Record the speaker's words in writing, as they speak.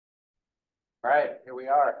All right, here we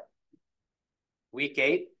are. Week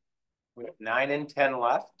 8, we have 9 and 10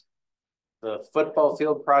 left. The football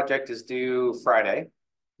field project is due Friday.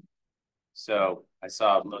 So I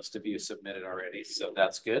saw most of you submitted already, so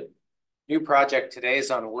that's good. New project today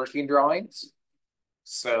is on working drawings.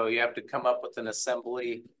 So you have to come up with an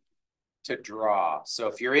assembly to draw. So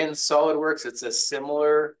if you're in SolidWorks, it's a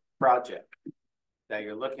similar project that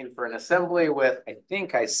you're looking for an assembly with, I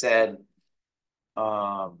think I said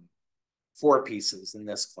 4 pieces in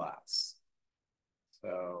this class.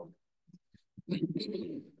 So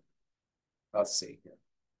let's see here.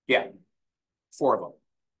 Yeah, 4 of them.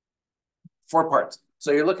 4 parts.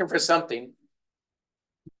 So you're looking for something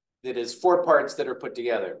that is 4 parts that are put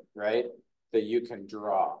together, right? That you can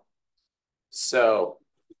draw. So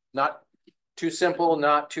not too simple,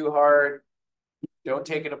 not too hard. Don't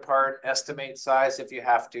take it apart. Estimate size if you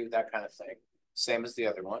have to, that kind of thing. Same as the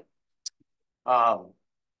other one.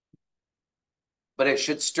 But it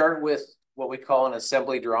should start with what we call an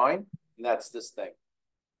assembly drawing, and that's this thing.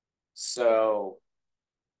 So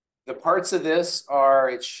the parts of this are,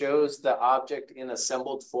 it shows the object in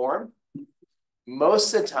assembled form.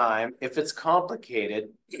 Most of the time, if it's complicated,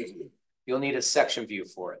 you'll need a section view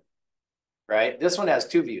for it, right? This one has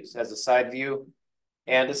 2 views. It has a side view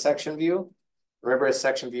and a section view. Remember, a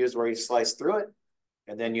section view is where you slice through it,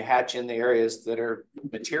 and then you hatch in the areas that are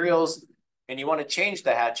materials, and you want to change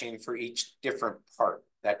the hatching for each different part.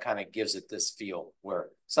 That kind of gives it this feel where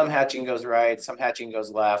some hatching goes right, some hatching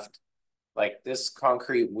goes left. Like this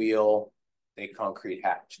concrete wheel, they concrete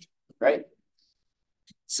hatched, right?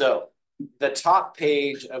 So the top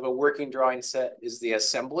page of a working drawing set is the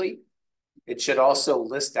assembly. It should also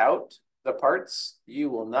list out the parts. You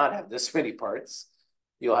will not have this many parts.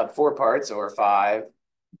 You'll have 4 parts or 5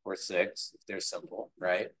 or 6 if they're simple,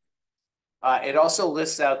 right? It also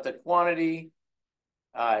lists out the quantity.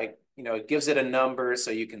 It gives it a number so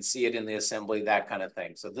you can see it in the assembly, that kind of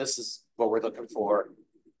thing. So this is what we're looking for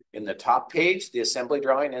in the top page, the assembly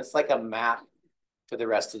drawing. And it's like a map to the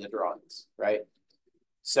rest of the drawings, right?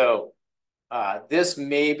 So this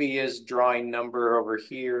maybe is drawing number over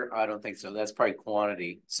here. I don't think so. That's probably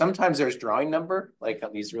quantity. Sometimes there's drawing number, like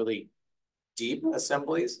on these really deep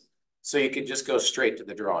assemblies. So you can just go straight to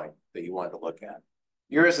the drawing that you want to look at.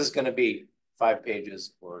 Yours is going to be 5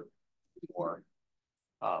 pages or more.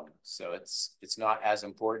 So it's not as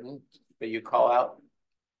important that you call out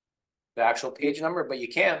the actual page number, but you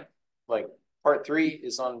can. Like part 3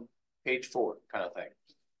 is on page 4 kind of thing,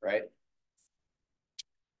 right?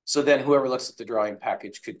 So then whoever looks at the drawing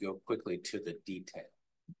package could go quickly to the detail.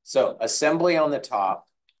 So assembly on the top.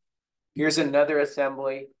 Here's another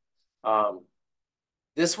assembly.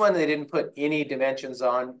 This one, they didn't put any dimensions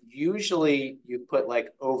on. Usually you put like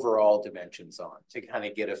overall dimensions on to kind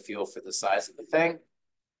of get a feel for the size of the thing.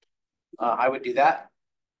 I would do that.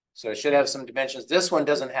 So it should have some dimensions. This one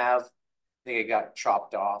doesn't have, I think it got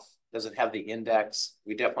chopped off. Doesn't have the index.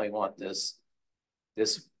 We definitely want this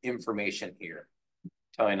information here,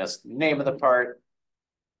 telling us the name of the part,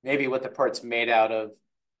 maybe what the part's made out of,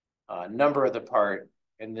 number of the part,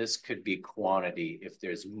 and this could be quantity if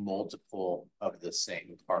there's multiple of the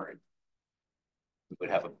same part. We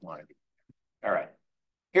would have a quantity. All right.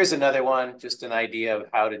 Here's another one, just an idea of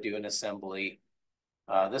how to do an assembly.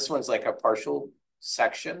 This one's like a partial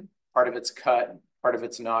section. Part of it's cut, part of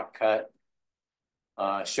it's not cut,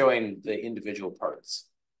 showing the individual parts.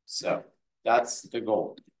 So that's the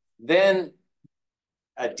goal. Then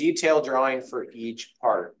a detailed drawing for each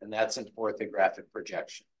part, and that's an orthographic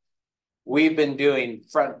projection. We've been doing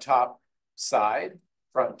front, top, side,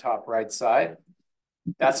 front, top, right side.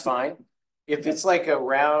 That's fine. If it's like a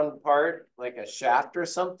round part, like a shaft or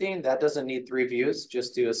something, that doesn't need 3 views.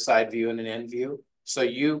 Just do a side view and an end view. So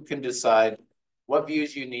you can decide what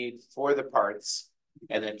views you need for the parts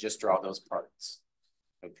and then just draw those parts.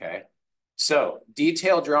 Okay. So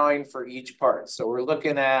detailed drawing for each part. So we're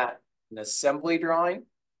looking at an assembly drawing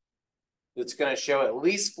that's going to show at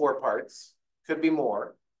least 4 parts, could be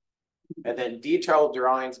more. And then detailed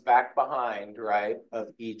drawings back behind, right, of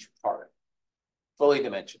each part, fully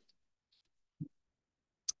dimensioned.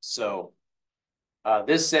 So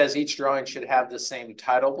this says each drawing should have the same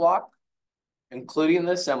title block, including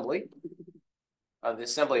the assembly. The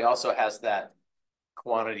assembly also has that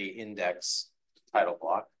quantity index title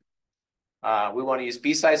block. We want to use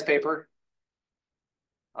B-size paper,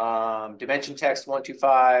 dimension text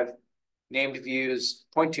 125, named views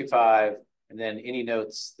 0.25, and then any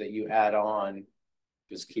notes that you add on,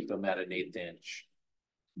 just keep them at an 1/8 inch.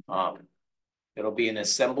 It'll be an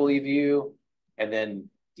assembly view and then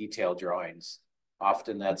detailed drawings.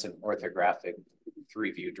 Often that's an orthographic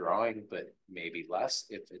 3-view drawing, but maybe less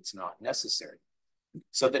if it's not necessary.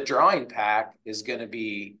 So the drawing pack is going to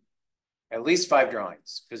be at least 5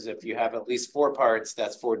 drawings, because if you have at least 4 parts,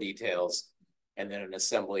 that's 4 details, and then an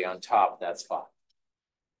assembly on top, that's 5.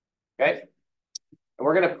 Okay? And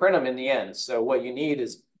we're going to print them in the end. So what you need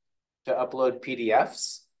is to upload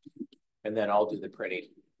PDFs, and then I'll do the printing.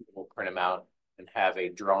 We'll print them out and have a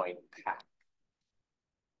drawing pack.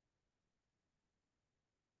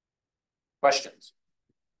 Questions?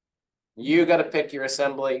 You got to pick your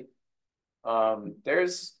assembly.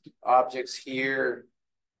 There's objects here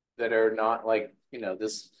that are not like,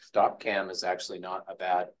 this stop cam is actually not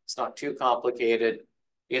it's not too complicated.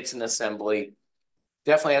 It's an assembly.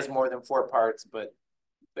 Definitely has more than 4 parts, but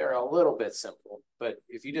they're a little bit simple. But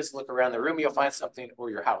if you just look around the room, you'll find something, or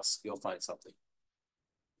your house, you'll find something.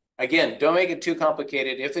 Again, don't make it too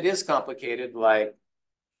complicated. If it is complicated, like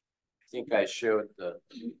I think I showed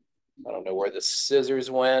I don't know where the scissors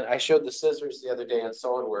went. I showed the scissors the other day in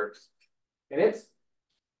SolidWorks, and it's,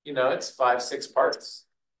 it's 5-6 parts,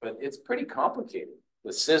 but it's pretty complicated.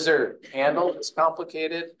 The scissor handle is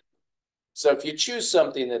complicated. So if you choose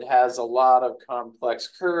something that has a lot of complex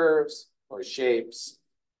curves or shapes,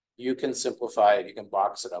 you can simplify it. You can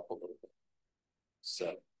box it up a little bit.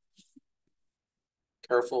 So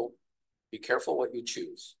be careful what you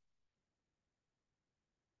choose.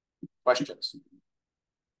 Questions?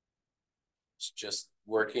 It's just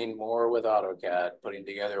working more with AutoCAD, putting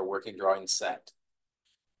together a working drawing set.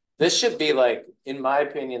 This should be like, in my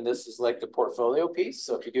opinion, this is like the portfolio piece.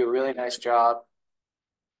 So if you do a really nice job,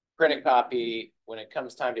 print a copy. When it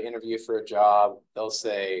comes time to interview for a job, they'll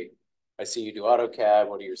say, I see you do AutoCAD.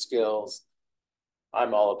 What are your skills?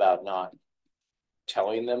 I'm all about not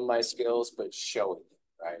telling them my skills, but showing them,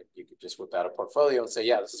 right? You could just whip out a portfolio and say,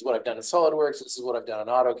 yeah, this is what I've done in SolidWorks. This is what I've done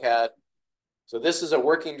in AutoCAD. So this is a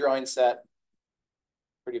working drawing set.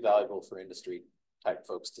 Pretty valuable for industry type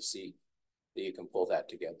folks to see that you can pull that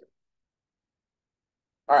together.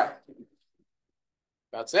 All right.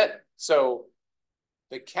 That's it. So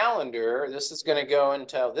the calendar, this is going to go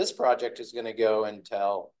until, this project is going to go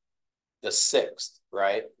until the 6th,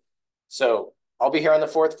 right? So I'll be here on the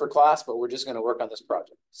 4th for class, but we're just going to work on this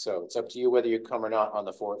project. So it's up to you whether you come or not on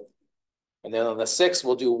the 4th. And then on the 6th,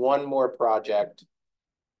 we'll do one more project.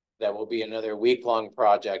 That will be another week-long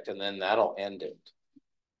project, and then that'll end it.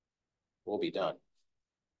 We'll be done.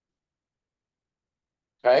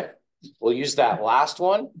 Okay? We'll use that last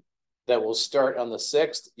one that will start on the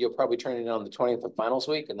 6th. You'll probably turn it in on the 20th of finals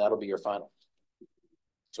week, and that'll be your final.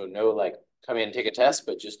 So no, like, come in and take a test,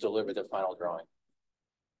 but just deliver the final drawing.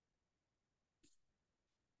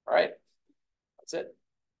 All right. That's it.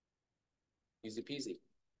 Easy peasy.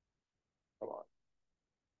 Come on.